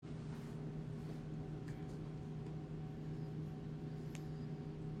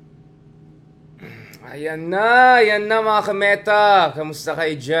Ayan na mga kameta. Kamusta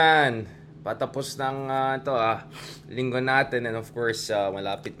kayo dyan? Patapos ng linggo natin and of course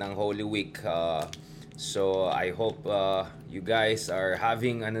malapit ng Holy Week. So I hope you guys are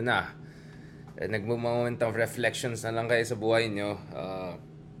having nagmo-moment of reflections na lang kayo sa buhay nyo.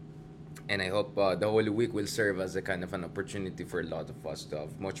 And I hope the Holy Week will serve as a kind of an opportunity for a lot of us to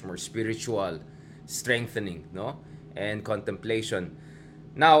have much more spiritual strengthening, no? And contemplation.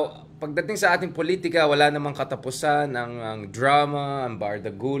 Now, pagdating sa ating politika, wala namang katapusan ang drama, ang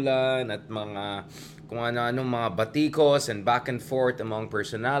bardagulan, at mga kung ano-anong mga batikos and back and forth among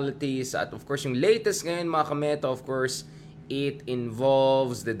personalities. At of course, yung latest ngayon mga kameta, of course, it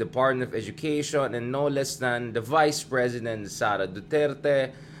involves the Department of Education and no less than the Vice President, Sara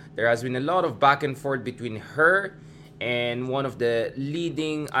Duterte. There has been a lot of back and forth between her and one of the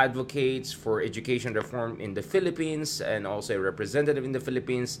leading advocates for education reform in the Philippines and also a representative in the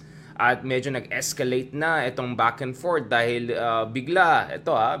Philippines. At medyo nag-escalate na itong back and forth dahil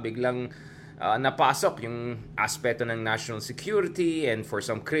biglang napasok yung aspeto ng national security, and for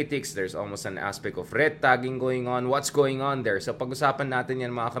some critics, there's almost an aspect of red tagging going on. What's going on there? So pag-usapan natin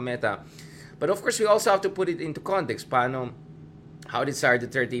yan mga kameta. But of course, we also have to put it into context. How did Sara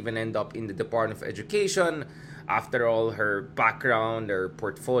Duterte even end up in the Department of Education? After all, her background, her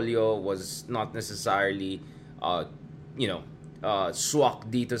portfolio was not necessarily, swak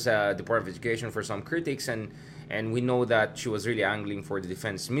dito sa Department of Education for some critics, and we know that she was really angling for the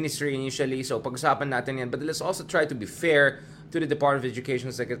Defense Ministry initially. So pag-usapan natin yan. But let's also try to be fair to the Department of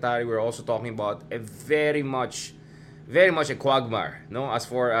Education Secretary. We're also talking about a very much a quagmire, no? As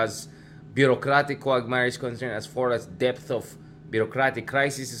far as bureaucratic quagmire is concerned, as far as depth of bureaucratic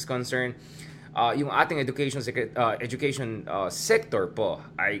crisis is concerned, yung ating education sector po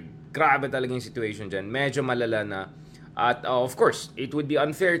ay grabe talaga yung situation dyan. Medyo malala na. At of course, it would be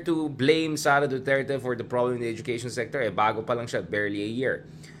unfair to blame Sara Duterte for the problem in the education sector. Bago pa lang siya, barely a year.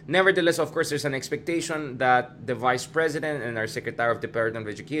 Nevertheless, of course, there's an expectation that the Vice President and our Secretary of the Department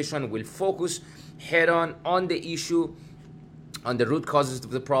of Education will focus head-on on the issue, on the root causes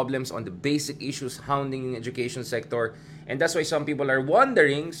of the problems, on the basic issues hounding the education sector. And that's why some people are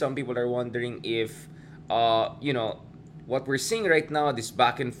wondering if, what we're seeing right now, this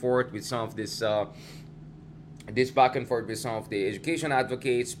back and forth with some of the education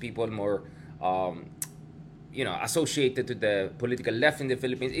advocates, people more, associated to the political left in the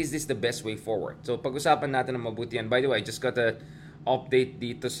Philippines, is this the best way forward? So pag-usapan natin ng mabuti yan. By the way, I just got an update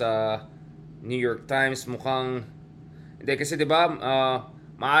dito sa New York Times. Mukhang, hindi kasi diba,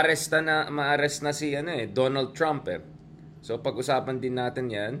 ma-arrest na si Donald Trump eh. So pag-usapan din natin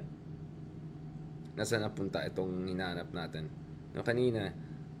yan. Nasaan napunta itong hinahanap natin? Kanina,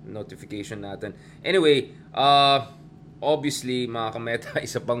 notification natin. Anyway, obviously, mga kameta,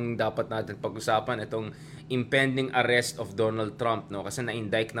 isa pang dapat natin pag-usapan itong impending arrest of Donald Trump, no? Kasi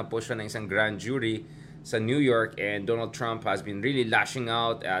na-indict na po siya ng isang grand jury sa New York, and Donald Trump has been really lashing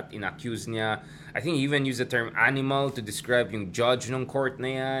out at inaccuse niya. I think he even used the term animal to describe yung judge ng court na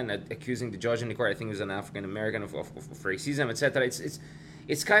yan, at accusing the judge in the court, I think he was an African-American, of racism, etc.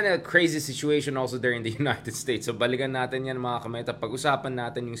 It's kind of a crazy situation also there in the United States. So balikan natin yan mga kameta. Pag-usapan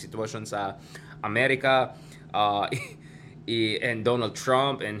natin yung sitwasyon sa Amerika, and Donald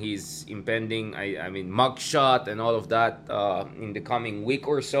Trump and his impending mugshot and all of that in the coming week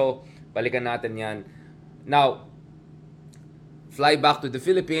or so. Balikan natin yan. Now, fly back to the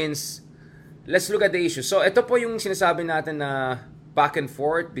Philippines. Let's look at the issue. So ito po yung sinasabi natin na back and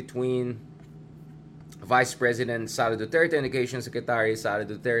forth between Vice President Sara Duterte, Education Secretary Sara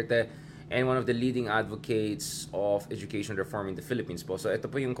Duterte, and one of the leading advocates of education reform in the Philippines po. So ito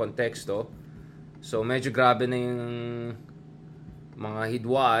po yung konteksto. So medyo grabe na yung mga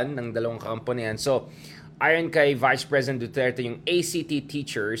hidwaan ng dalawang kampanya. So ayon kay Vice President Duterte, yung ACT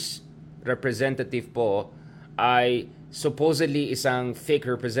teachers representative po ay supposedly isang fake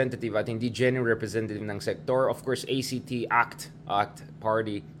representative at hindi genuine representative ng sector. Of course, ACT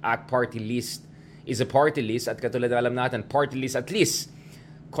party list is a party list, at katulad na alam natin, party list at least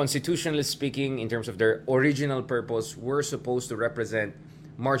constitutionally speaking, in terms of their original purpose, were supposed to represent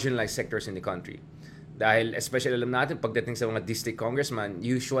marginalized sectors in the country. Dahil especially alam natin, pagdating sa mga district congressman,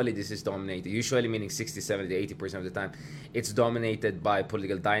 usually this is dominated. Usually meaning 60, 70, 80% of the time, it's dominated by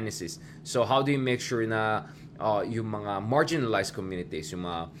political dynasties. So how do you make sure na yung mga marginalized communities, yung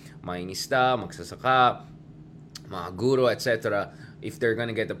mga mangingisda, magsasaka, mga guro, etc., if they're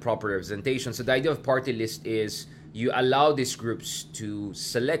gonna get the proper representation. So the idea of party list is you allow these groups to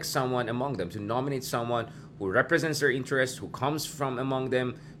select someone among them, to nominate someone who represents their interests, who comes from among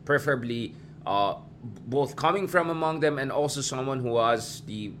them, preferably both coming from among them and also someone who has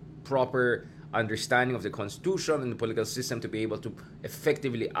the proper understanding of the Constitution and the political system to be able to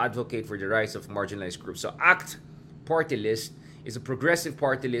effectively advocate for the rights of marginalized groups. So ACT party list is a progressive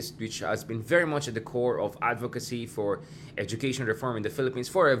party list which has been very much at the core of advocacy for education reform in the Philippines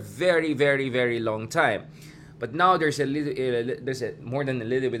for a very, very, very long time. But now there's more than a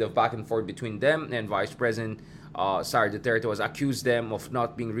little bit of back and forth between them, and Vice President Sara Duterte was accused them of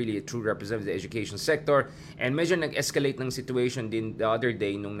not being really a true representative of the education sector, and medyo nag-escalate ng situation din the other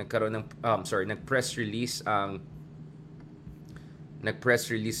day nung nagkaroon ng nag-press release ang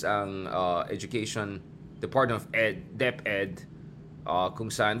Education Department of DepEd,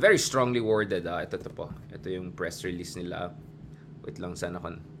 kung saan very strongly worded. Ito yung press release nila. Wait lang, sana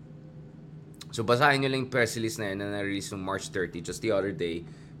kon. So basahin nyo lang yung press release na yun na na-release noong March 30, just the other day.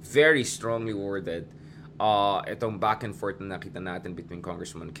 Very strongly worded. Itong back and forth na nakita natin between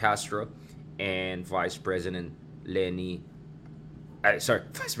Congressman Castro and Vice President Sara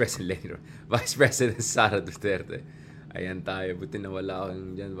Duterte. Ayan tayo. Buti na wala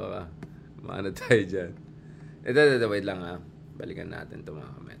akong dyan. Baka maano tayo dyan. Ito, wait lang ha. Balikan natin ito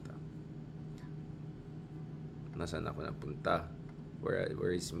mga kameta. Nasaan ako napunta?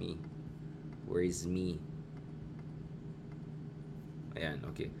 Where is me? Where is me? Ayan,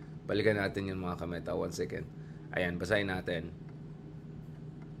 okay. Balikan natin yung mga kameta. 1 second. Ayan, basahin natin.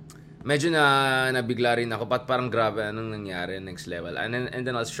 Medyo nabigla rin ako. Parang grabe anong nangyari next level. And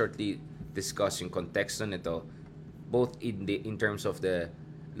then I'll shortly discuss yung konteksto nito. Both in terms of the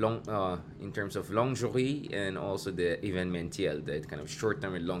lingerie and also the eventual, the kind of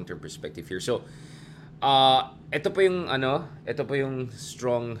short-term and long-term perspective here. So, ito po yung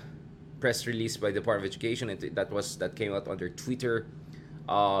strong press release by the Department of Education that came out on their Twitter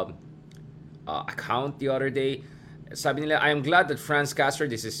account the other day. Sabi nila, I am glad that Franz Castro,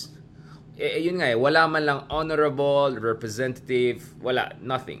 yun nga wala man lang honorable, representative,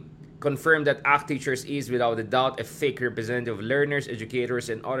 nothing. Confirmed that ACT Teachers is without a doubt a fake representative of learners,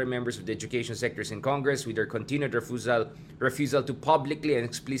 educators, and other members of the education sectors in Congress with their continued refusal to publicly and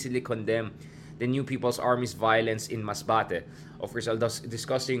explicitly condemn the New People's Army's violence in Masbate. Of course, I'll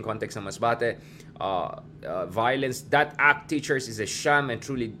discuss in context of Masbate violence. That ACT Teachers is a sham and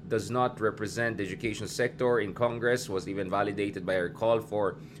truly does not represent the education sector in Congress, was even validated by our call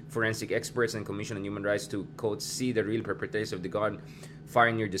for forensic experts and Commission on Human Rights to, quote, see the real perpetrators of the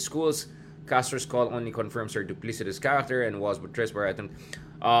gunfire near the schools. Castro's call only confirms her duplicitous character and was buttressed by item.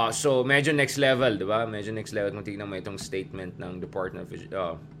 So, medyo next level, di ba? Medyo next level kung tignan mo itong statement ng Department of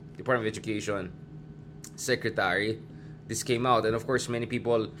Education Secretary. This came out, and of course many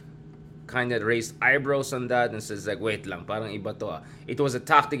people kind of raised eyebrows on that and says like, wait lang, parang iba to. It was a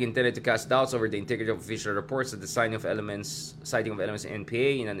tactic intended to cast doubts over the integrity of official reports that the citing of elements in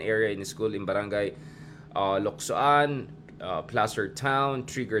NPA in an area in a school in Barangay Loksoan, Placer Town,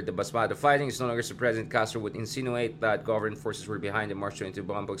 triggered the Basbada fighting. It's no longer so President Castro would insinuate that government forces were behind the March 22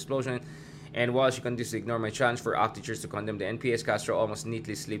 bomb explosion. And while she continues to ignore my challenge for ACT teachers to condemn the NPS, Castro almost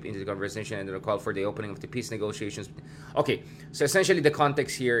neatly slipped into the conversation and the call for the opening of the peace negotiations. Okay, so essentially the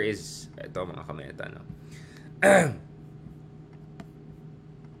context here is, ito mga kameta, no?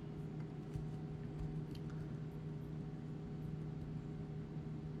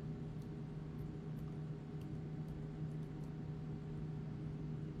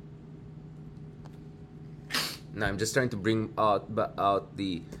 Now I'm just trying to bring out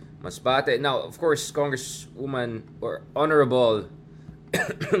the Masbate. Now, of course, Congresswoman or Honorable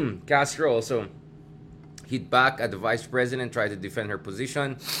Castro also hit back at the Vice President, tried to defend her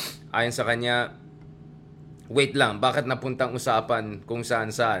position. Ayon sa kanya, wait lang, bakit napuntang usapan kung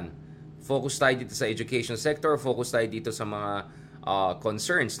saan-saan? Focus tayo dito sa education sector, focus tayo dito sa mga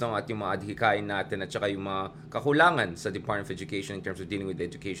concerns, no? At yung mga adhikain natin at saka yung mga kakulangan sa Department of Education in terms of dealing with the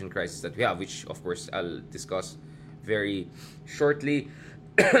education crisis that we have, which of course I'll discuss very shortly.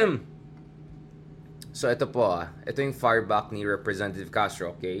 So ito po, ito yung fireback ni Representative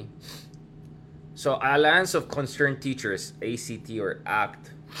Castro, okay? So Alliance of Concerned Teachers, ACT or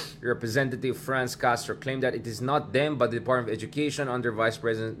ACT, Representative Franz Castro claimed that it is not them but the Department of Education under Vice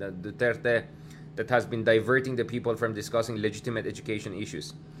President Duterte that has been diverting the people from discussing legitimate education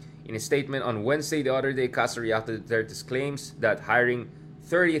issues. In a statement on Wednesday, the other day, Castro reacted to Duterte's claims that hiring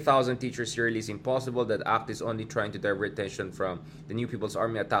 30,000 teachers yearly is impossible, that ACT is only trying to divert attention from the New People's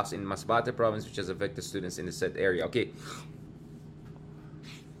Army attacks in Masbate province, which has affected students in the said area. Okay.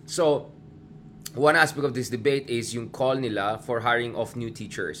 So, one aspect of this debate is yung call nila for hiring of new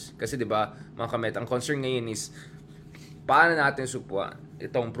teachers. Kasi diba, mga kamet, ang concern ngayon is, paano natin supuan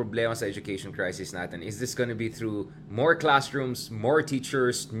itong problema sa education crisis natin? Is this gonna be through more classrooms, more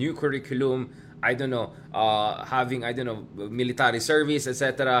teachers, new curriculum, I don't know, having, I don't know, military service,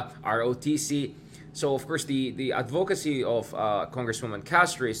 etc., ROTC. So of course, the advocacy of Congresswoman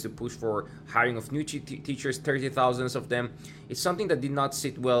Castro is to push for hiring of new teachers, 30,000 of them. It's something that did not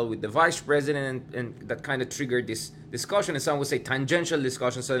sit well with the vice president, and that kind of triggered this discussion, and some would say tangential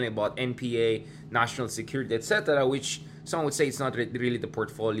discussion suddenly about NPA, national security, etc., which some would say it's not really the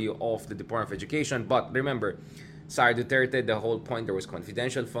portfolio of the Department of Education. But remember, Sara Duterte, the whole point, there was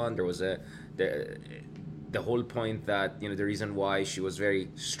confidential fund, there was the whole point that, you know, the reason why she was very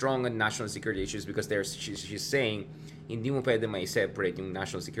strong on national security issues, because she's saying hindi mo pwede may separate yung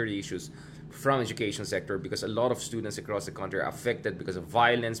national security issues from education sector, because a lot of students across the country are affected because of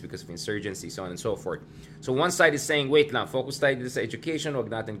violence, because of insurgency, so on and so forth. So one side is saying, wait lang, focus tayo dito sa education,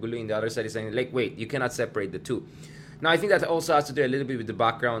 wag natin guluhin. The other side is saying, like, wait, you cannot separate the two. Now, I think that also has to do a little bit with the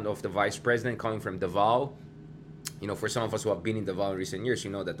background of the vice president coming from Davao. You know, for some of us who have been in Davao in recent years,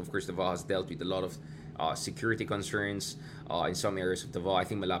 you know that, of course, Davao has dealt with a lot of security concerns in some areas of Davao. I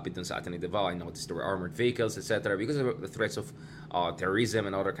think malapit dun sa atin in Davao, I noticed there were armored vehicles, etc., because of the threats of terrorism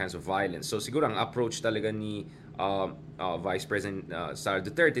and other kinds of violence. So siguro ang approach talaga ni Vice President Sara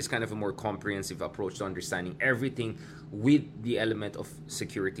Duterte is kind of a more comprehensive approach to understanding everything with the element of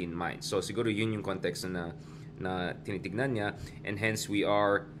security in mind. So siguro yun yung context na tinitignan niya, and hence we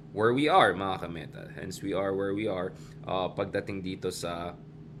are where we are, mga kameta. Hence we are where we are pagdating dito sa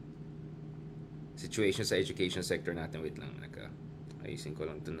situation sa education sector natin. Wait lang, ayusin ko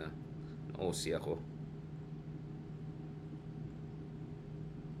lang ito na OC ako.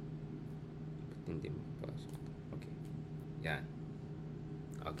 Hindi mo pasok. Okay. Yan.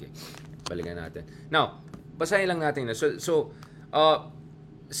 Okay. Balikan natin. Now, basahin lang natin na. So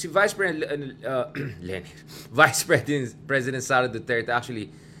si Vice President Vice President Sara Duterte, actually,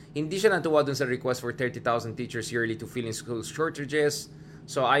 hindi siya natuwa dun sa request for 30,000 teachers yearly to fill in school shortages.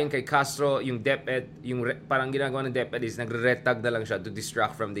 So ayon kay Castro, yung DepEd, parang ginagawa ng DepEd is nagre-retag na lang siya to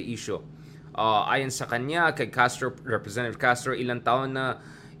distract from the issue. Ayon sa kanya, kay Castro, Representative Castro, ilang taon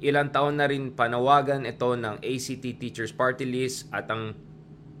na rin panawagan ito ng ACT Teachers Party List at ang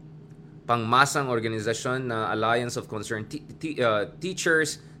pangmasang organisasyon na Alliance of Concerned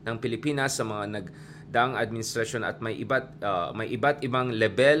Teachers ng Pilipinas sa mga nagdaang administrasyon, at may iba't ibang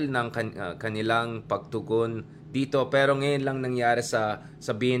level ng kanilang pagtugon dito. Pero ngayon lang nangyari sa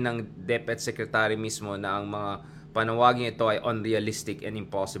sabihin ng DepEd Secretary mismo na ang mga panawagin ito ay unrealistic and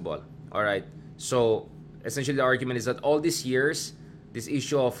impossible. Alright, so essentially the argument is that all these years, this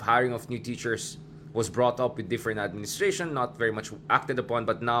issue of hiring of new teachers was brought up with different administration, not very much acted upon,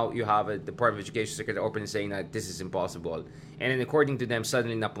 but now you have a Department of Education Secretary openly saying that this is impossible. And then according to them,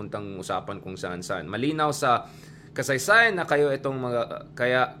 suddenly napuntang usapan kung saan-saan. Malinaw sa kasaysayan na kaya itong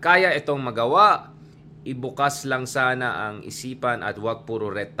magawa, ibukas lang sana ang isipan at wag puro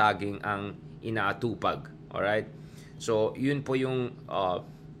red tagging ang inaatupag. Alright? So, yun po yung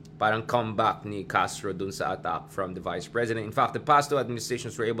parang comeback ni Castro dun sa attack from the Vice President. In fact, the past two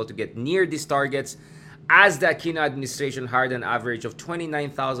administrations were able to get near these targets, as the Aquino administration hired an average of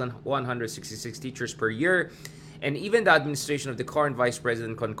 29,166 teachers per year. And even the administration of the current Vice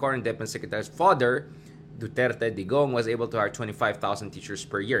President, concurrent Deputy Secretary's father, Duterte Digong, was able to hire 25,000 teachers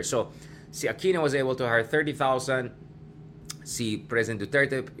per year. So, si Aquino was able to hire 30,000. Si President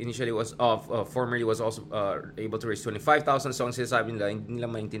Duterte formerly was also able to raise 25,000. So ang sinasabi nila, hindi nila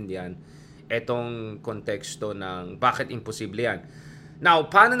maintindihan etong konteksto ng bakit imposible yan. Now,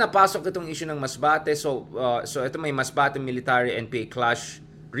 paano napasok itong issue ng Masbate? So ito, may Masbate military NPA clash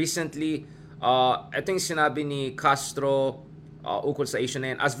recently. Ito yung sinabi ni Castro ukol sa issue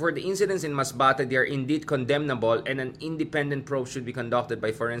na yan. As for the incidents in Masbate, they are indeed condemnable, and an independent probe should be conducted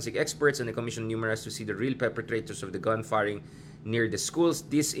by forensic experts and the commission numerous to see the real perpetrators of the gun firing near the schools.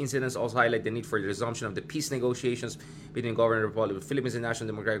 These incidents also highlight the need for the resumption of the peace negotiations between Government of the Republic of the Philippines and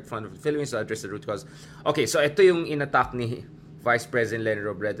National Democratic Front of the Philippines to address the root cause. Okay, so ito yung inattack ni Vice President Lenny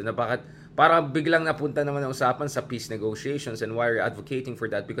Robredo, na bakit parang biglang napunta naman ang usapan sa peace negotiations, and why are you advocating for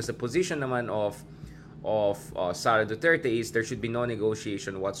that? Because the position naman of Sara Duterte is there should be no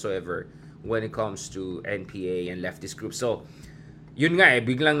negotiation whatsoever when it comes to NPA and leftist groups. So, yun nga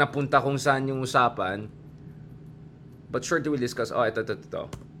biglang napunta kung saan yung usapan. But shortly we'll discuss, ito.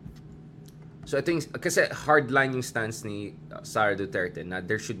 So, ito yung, kasi hardline yung stance ni Sara Duterte na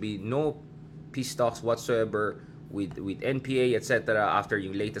there should be no peace talks whatsoever with NPA, etc. after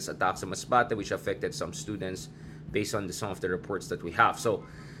yung latest attacks sa Masbate, which affected some students based on some of the reports that we have. So,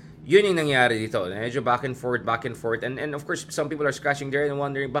 yun yung nangyari dito. Medyo back and forth. And of course, some people are scratching their head and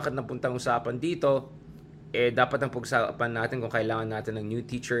wondering bakit napuntang usapan dito. dapat ang pag-usapan natin kung kailangan natin ng new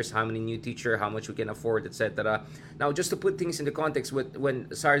teachers, how many new teacher, how much we can afford, etc. Now, just to put things into context,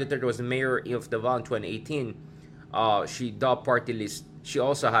 when Sara Duterte was the mayor of Davao in 2018, she the party list. She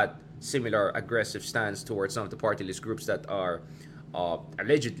also had similar aggressive stance towards some of the party list groups that are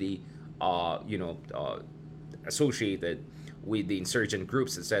allegedly, associated with the insurgent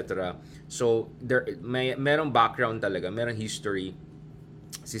groups, etc. So merong background talaga, merong history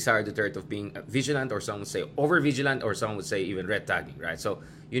si Sara Duterte of being vigilant, or some would say over vigilant, or some would say even red tagging, right? So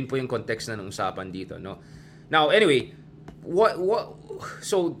yun po yung context na ng usapan dito, no? Now, anyway, what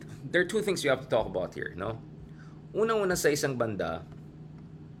so there are two things you have to talk about here, no? Unang-una, sa isang banda,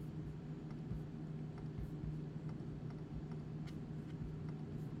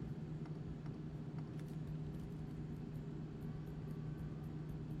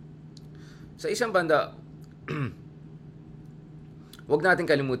 sa isang banda, wag natin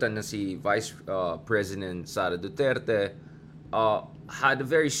kalimutan na si Vice President Sara Duterte had a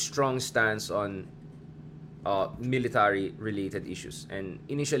very strong stance on military-related issues. And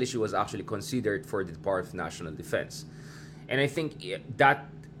initially, she was actually considered for the Department of National Defense. And I think that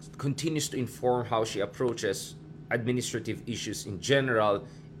continues to inform how she approaches administrative issues in general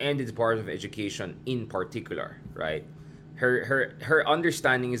and the Department of Education in particular, right? Her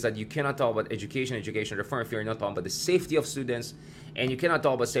understanding is that you cannot talk about education reform if you're not talking about the safety of students, and you cannot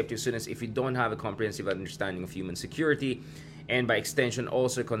talk about safety of students if you don't have a comprehensive understanding of human security, and by extension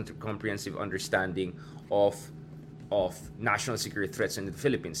also comprehensive understanding of national security threats in the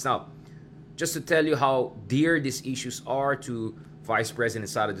Philippines. Now, just to tell you how dear these issues are to Vice President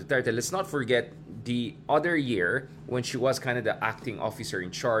Sara Duterte, let's not forget the other year when she was kind of the acting officer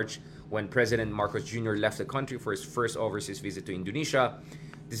in charge when President Marcos Jr. left the country for his first overseas visit to Indonesia.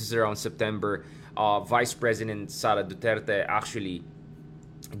 This is around September. Vice President Sara Duterte actually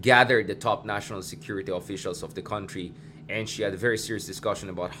gathered the top national security officials of the country, and she had a very serious discussion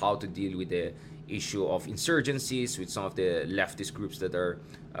about how to deal with the issue of insurgencies with some of the leftist groups that are,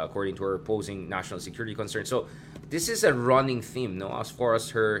 according to her, posing national security concerns. So this is a running theme, no, as far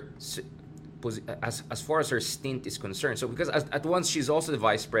as her as far as her stint is concerned. So because at once she's also the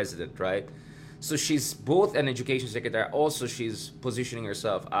vice president, right? So she's both an education secretary, also she's positioning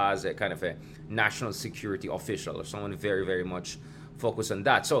herself as a kind of a national security official, or someone very, very much focused on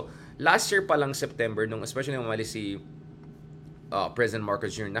that. So last year pa lang September, nung especially nung umalis si President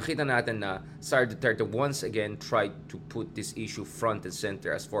Marcos Jr., nakita natin na Sara Duterte once again tried to put this issue front and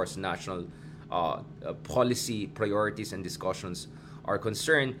center as far as national policy priorities and discussions are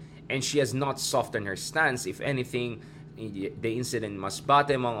concerned. And she has not softened her stance. If anything, the incident in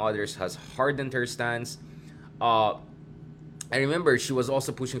Masbate, among others, has hardened her stance. I remember she was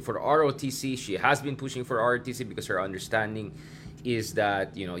also pushing for ROTC. She has been pushing for ROTC because her understanding is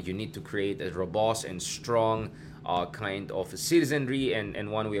that you need to create a robust and strong kind of citizenry, and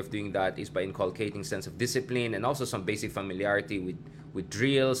one way of doing that is by inculcating sense of discipline and also some basic familiarity with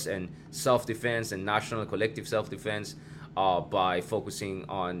drills and self-defense and national collective self-defense. By focusing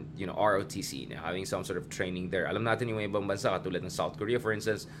on ROTC, having some sort of training there. Alam natin yung ibang bansa katulad ng South Korea, for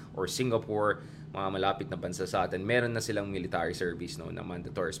instance, or Singapore, mga malapit na bansa sa atin, meron na silang military service, na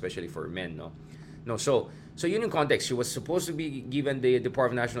mandatory, especially for men, so yun yung context. She was supposed to be given the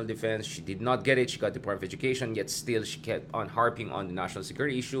Department of National Defense. She did not get it. She got the Department of Education, yet still she kept on harping on the national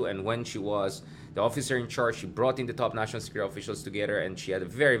security issue. And when she was the officer in charge, she brought in the top national security officials together, and she had a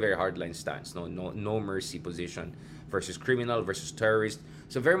very, very hardline stance. No mercy position versus criminal versus terrorist.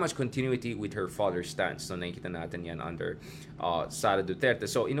 So very much continuity with her father's stance. So nakikita natin yan under Sara Duterte.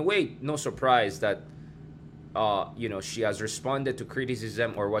 So in a way, no surprise that she has responded to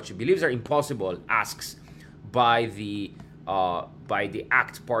criticism or what she believes are impossible asks by the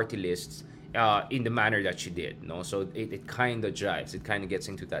ACT party lists in the manner that she did. So it kind of jives. It kind of gets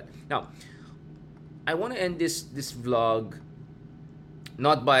into that. Now, I want to end this vlog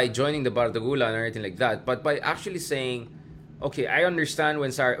not by joining the Bardagulan or anything like that, but by actually saying, okay, I understand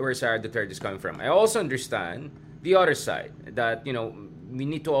where Sara Duterte is coming from. I also understand the other side, that we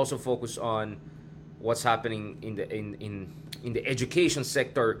need to also focus on what's happening in the education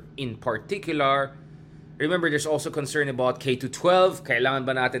sector in particular. Remember, there's also concern about K-12. Kailangan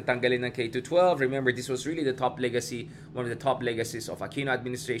ba natin tanggalin ng K-12? Remember, this was really the top legacy, one of the top legacies of Aquino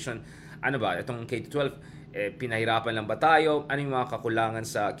administration. Ano ba, itong K-12, pinahirapan lang ba tayo? Ano yung mga kakulangan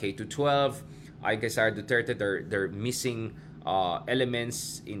sa K-12? Ayon kay Sara Duterte, they're missing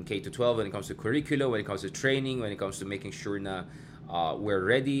elements in K-12 when it comes to curriculum, when it comes to training, when it comes to making sure na we're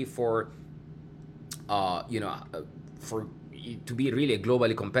ready for to be really a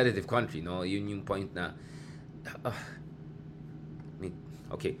globally competitive country. Yun yung point na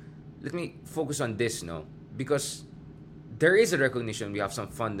okay, let me focus on this. because there is a recognition we have some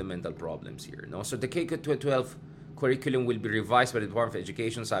fundamental problems here, no? So the K-12 curriculum will be revised by the Department of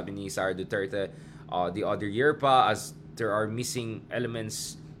Education, sabi ni Sara Duterte the other year pa, as there are missing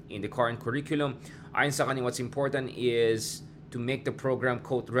elements in the current curriculum. Ayon sa kanya, what's important is to make the program,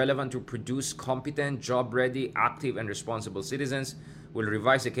 quote, relevant to produce competent, job-ready, active, and responsible citizens. We'll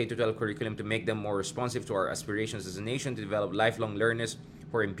revise the K-12 curriculum to make them more responsive to our aspirations as a nation, to develop lifelong learners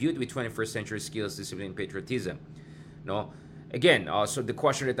who are imbued with 21st century skills, discipline, and patriotism. No? Again, so the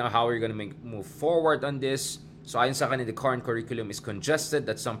question right now, how are you going to move forward on this? So ayon sa kanya, the current curriculum is congested,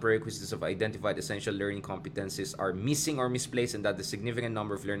 that some prerequisites of identified essential learning competencies are missing or misplaced, and that the significant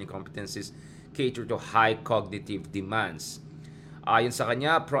number of learning competencies cater to high cognitive demands. Ayon sa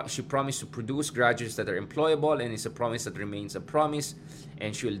kanya, she promised to produce graduates that are employable, and it's a promise that remains a promise,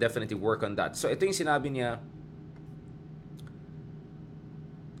 and she will definitely work on that. So ito yung sinabi niya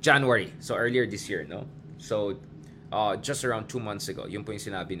January, so earlier this year, no? So just around 2 months ago, yun po yung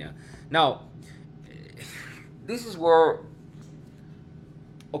sinabi niya. Now, this is where,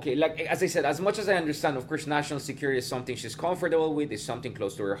 okay, like as I said, as much as I understand, of course, national security is something she's comfortable with, is something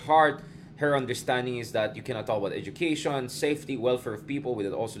close to her heart. Her understanding is that you cannot talk about education, safety, welfare of people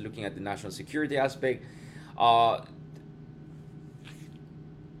without also looking at the national security aspect. I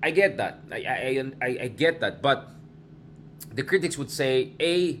get that. I get that. But the critics would say,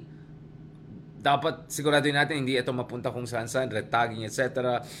 A, dapat siguraduhin natin hindi ito mapunta kung saan-saan, red tagging,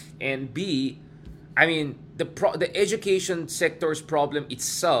 etc. And B, I mean, the education sector's problem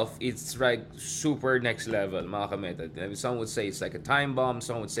itself, it's like super next level, mga kameta. I mean, some would say it's like a time bomb.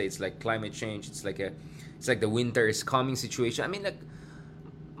 Some would say it's like climate change. It's like the winter is coming situation. I mean, like,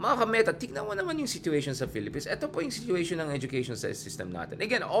 mga kameta, tignan mo naman yung situation sa Philippines. Ito po yung situation ng education system natin.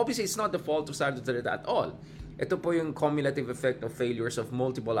 Again, obviously, it's not the fault of Sara Duterte at all. Ito po yung cumulative effect of failures of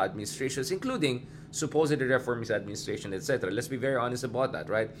multiple administrations, including supposedly reformist administration, etc. Let's be very honest about that,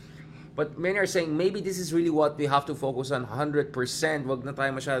 right? But many are saying maybe this is really what we have to focus on 100%. Wag na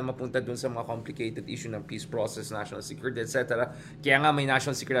tayo masyadong mapunta dun sa mga complicated issue ng peace process, national security, etc. Kaya nga may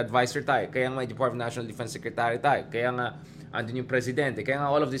National Security Advisor tayo. Kaya nga may Department of National Defense Secretary tayo. Kaya nga andun yung presidente. Kaya nga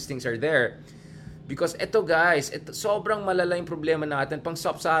all of these things are there. Because ito guys, sobrang malala yung problema natin. Pang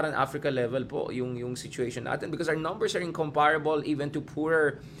sub-Saharan Africa level po yung situation natin. Because our numbers are incomparable even to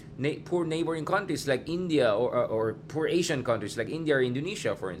poor neighboring countries like India or poor Asian countries like India or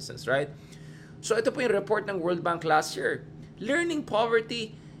Indonesia, for instance, right? So ito po yung report ng World Bank last year. Learning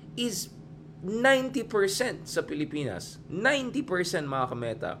poverty is 90% sa Pilipinas. 90% mga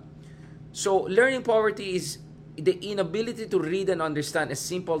kameta. So learning poverty is the inability to read and understand a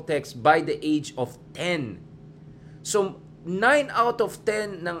simple text by the age of 10. So 9 out of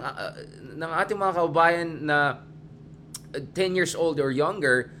 10 ng ating mga kababayan na 10 years old or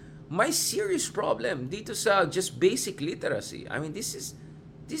younger may serious problem dito sa just basic literacy. I mean, this is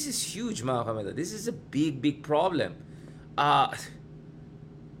huge, mga kameta. This is a big problem. At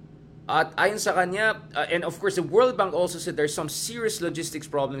ayon sa kanya, and of course, the World Bank also said there's some serious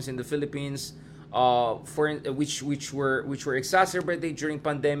logistics problems in the Philippines, which were exacerbated during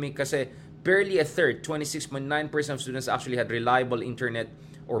pandemic kasi barely a third, 26.9% of students actually had reliable internet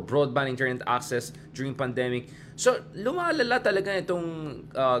or broadband internet access during pandemic. So, lumalala talaga itong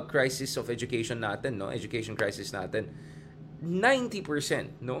crisis of education natin, no? Education crisis natin.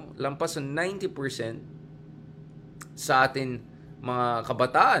 90%, no? Lampas sa 90% sa atin mga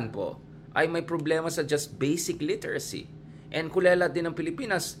kabataan po ay may problema sa just basic literacy. And kulela din ng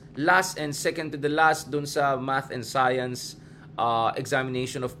Pilipinas, last and second to the last dun sa math and science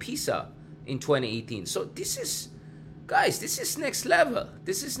examination of PISA in 2018. So, this is next level.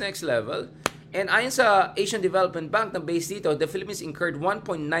 This is next level. And ayon sa Asian Development Bank na based dito, the Philippines incurred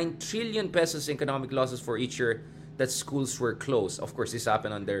 1.9 trillion pesos in economic losses for each year that schools were closed. Of course, this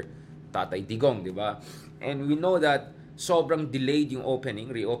happened under Tatay Digong, di ba? And we know that sobrang delayed yung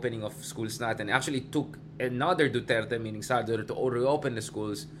reopening of schools natin. Actually took another Duterte, meaning Sara Duterte, to reopen the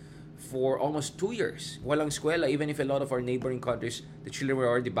schools for almost 2 years. Walang eskwela, even if a lot of our neighboring countries, the children were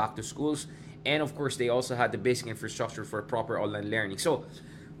already back to schools. And of course, they also had the basic infrastructure for proper online learning. So,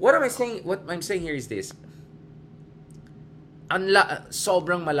 what I'm saying here is this.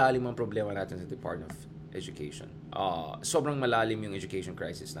 Sobrang malalim ang problema natin sa Department of Education. Sobrang malalim yung education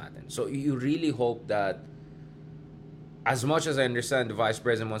crisis natin. So, you really hope that, as much as I understand the Vice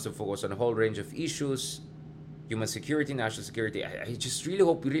President wants to focus on a whole range of issues, human security, national security, I just really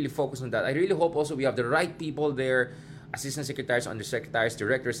hope we really focus on that. I really hope also we have the right people there, assistant secretaries, undersecretaries,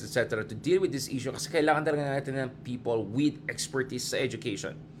 directors, etc., to deal with this issue kasi kailangan talaga natin ng people with expertise sa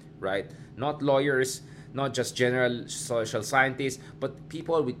education, right? Not lawyers not just general social scientists, but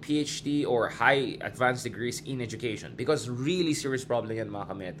people with PhD or high advanced degrees in education. Because really serious problem yan, mga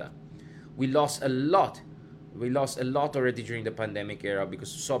kameta. We lost a lot. We lost a lot already during the pandemic era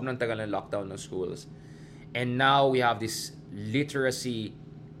because sobrang tagal ng lockdown ng schools. And now we have this literacy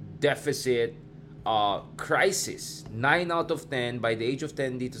deficit crisis. 9 out of 10 by the age of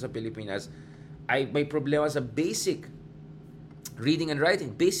 10 dito sa Pilipinas ay may problema sa basic reading and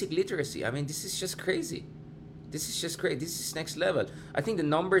writing, basic literacy. I mean, this is just crazy. This is just crazy. This is next level. I think the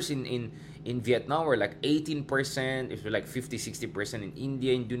numbers in Vietnam were like 18%, if like 50-60% in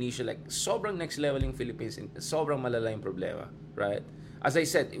India, Indonesia, like sobrang next level yung Philippines, sobrang malala yung problema, right? As I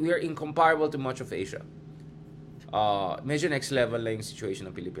said, we are incomparable to much of Asia. Medyo next level lang yung situation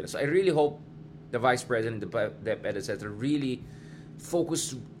ng Pilipinas. So I really hope the Vice President, the DepEd, etc. really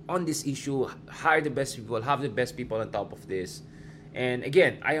focus on this issue, hire the best people, have the best people on top of this. And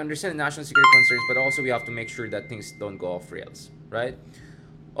again, I understand national security concerns, but also we have to make sure that things don't go off rails, right?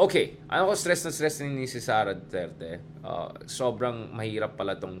 Okay, ako stress na stress ni si Sara Duterte. Sobrang mahirap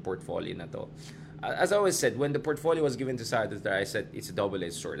pala tong portfolio na to. As I always said, when the portfolio was given to Sara Duterte, I said it's a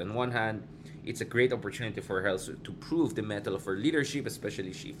double-edged sword. On one hand, it's a great opportunity for her to prove the mettle of her leadership,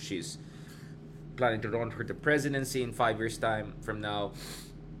 especially if she's planning to run for the presidency in 5 years' time from now.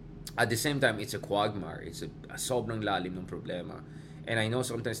 At the same time, it's a quagmire. It's a sobrang lalim ng problema. And I know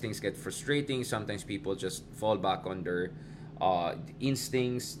sometimes things get frustrating. Sometimes people just fall back on their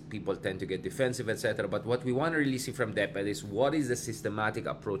instincts. People tend to get defensive, etc. But what we want to really see from DepEd is what is the systematic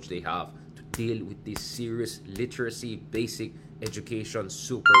approach they have to deal with this serious literacy, basic education,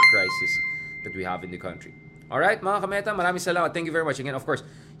 super crisis that we have in the country. Alright, mga kameta, maraming salamat. Thank you very much. Again, of course,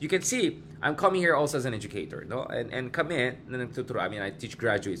 you can see, I'm coming here also as an educator, no? And kami, na nagtuturo, I mean, I teach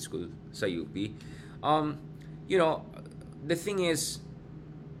graduate school sa UP. You know, the thing is,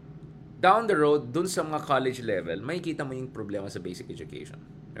 down the road, dun sa mga college level, makikita mo yung problema sa basic education,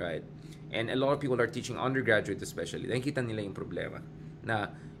 right? And a lot of people are teaching undergraduate especially. Nakikita nila yung problema. Na,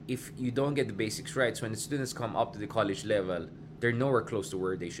 if you don't get the basics right, so when the students come up to the college level, they're nowhere close to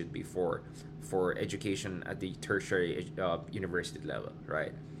where they should be for education at the tertiary university level,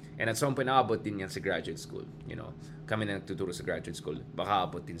 right? And at some point, aabot din yan sa graduate school, you know. Kami na nagtuturo sa graduate school, baka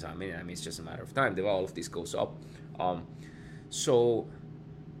aabot din sa amin. I mean, it's just a matter of time, di ba? All of this goes up. So,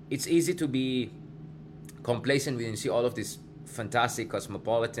 it's easy to be complacent when you see all of this fantastic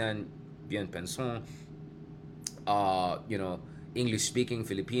cosmopolitan, bien pensant, you know, English-speaking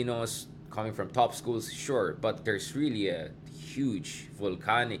Filipinos coming from top schools, sure, but there's really a huge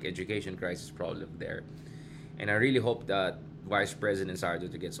volcanic education crisis problem there. And I really hope that Vice President Sara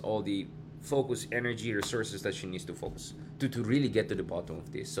Duterte gets all the focus, energy, resources that she needs to focus to really get to the bottom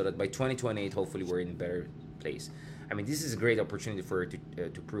of this, so that by 2028, hopefully, we're in a better place. I mean, this is a great opportunity for her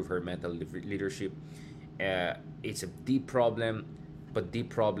to prove her mental leadership. It's a deep problem, but deep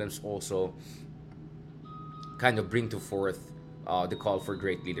problems also kind of bring to forth the call for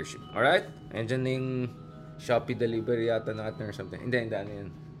great leadership. All right? And dyan yung Shopee delivery yata natin or something. Hindi, ano yun.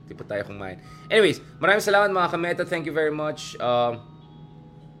 Di pa tayo kumain. Anyways, maraming salamat mga kameta. Thank you very much.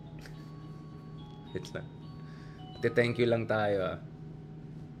 It's not. Thank you lang tayo.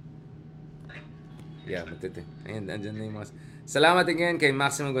 Yeah, matete. Ayun, andyan na yung mga... Salamat again kay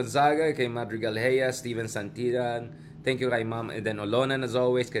Maximo Gonzaga, kay Madrigal Heya, Steven Santiran. Thank you kay Ma'am Eden Olonan as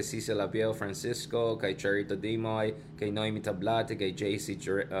always, kay Cecil Abiel Francisco, kay Charito Dimoy, kay Noemi Tablate, kay JC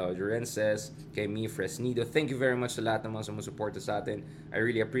Jurences, kay Mi Fresnido. Thank you very much sa lahat ng mga sumusuporta sa atin. I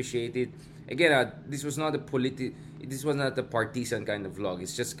really appreciate it. Again, this was not a partisan kind of vlog.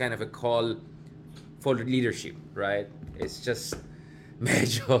 It's just kind of a call for leadership, right? It's just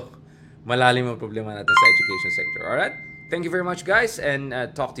medyo malalim ang problema natin sa education sector. Alright? Thank you very much, guys, and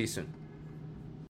talk to you soon.